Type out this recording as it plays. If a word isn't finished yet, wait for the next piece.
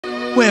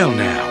Well,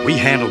 now, we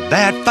handled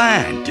that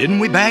fine, didn't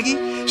we,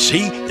 Baggy?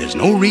 See, there's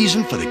no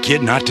reason for the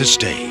kid not to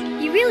stay.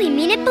 You really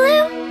mean it,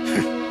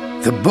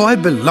 Blue? The boy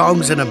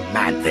belongs in a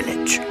man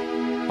village.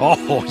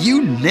 Oh,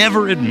 you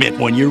never admit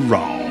when you're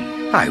wrong.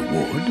 I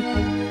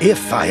would,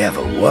 if I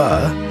ever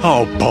were.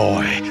 Oh,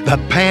 boy, the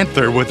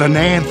panther with an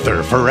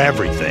anther for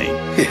everything.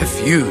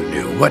 If you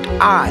knew what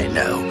I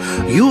know,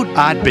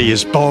 I'd be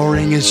as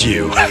boring as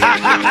you.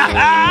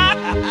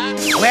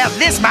 Well,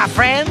 this, my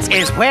friends,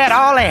 is where it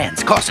all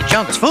ends. 'Course the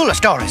jungle's full of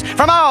stories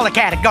from all the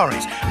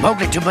categories.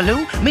 Mowgli to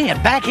Baloo, me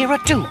and Bagheera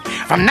too.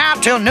 From now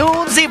till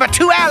noon, zebra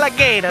to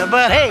alligator.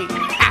 But hey,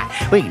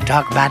 we can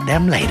talk about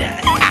them later.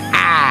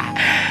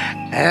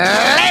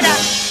 Later!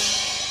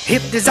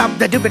 Hip dis up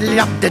the doobity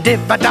up the dip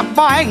a da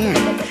boing.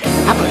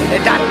 Habba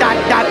da da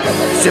da,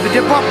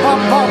 zibbity bop bop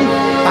bop.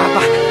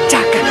 Baba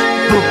chaka,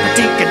 boopa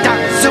tika da,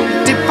 zoom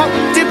di bop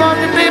di bop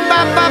di ba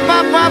ba ba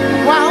ba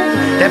wow.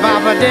 De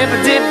baba dip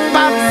dip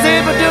bop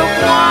zibba doo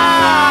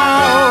wow.